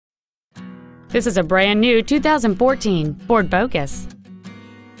This is a brand new 2014 Ford Focus.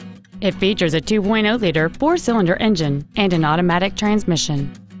 It features a 2.0-liter four-cylinder engine and an automatic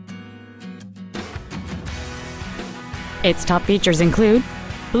transmission. Its top features include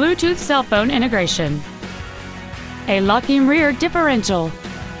Bluetooth cell phone integration, a locking rear differential,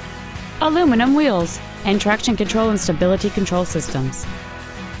 aluminum wheels, and traction control and stability control systems.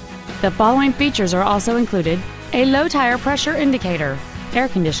 The following features are also included: a low tire pressure indicator, air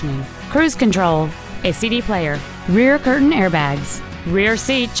conditioning, cruise control, a CD player, rear curtain airbags, rear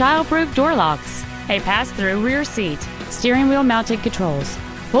seat child-proof door locks, a pass-through rear seat, steering wheel mounted controls,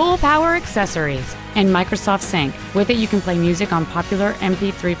 full power accessories, and Microsoft Sync. With it, you can play music on popular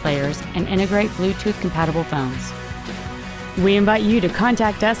MP3 players and integrate Bluetooth-compatible phones. We invite you to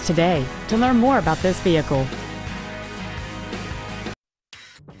contact us today to learn more about this vehicle.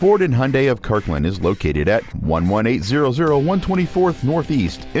 Ford and Hyundai of Kirkland is located at 11800 124th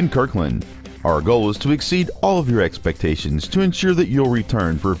Northeast in Kirkland. Our goal is to exceed all of your expectations to ensure that you'll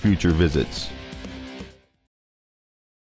return for future visits.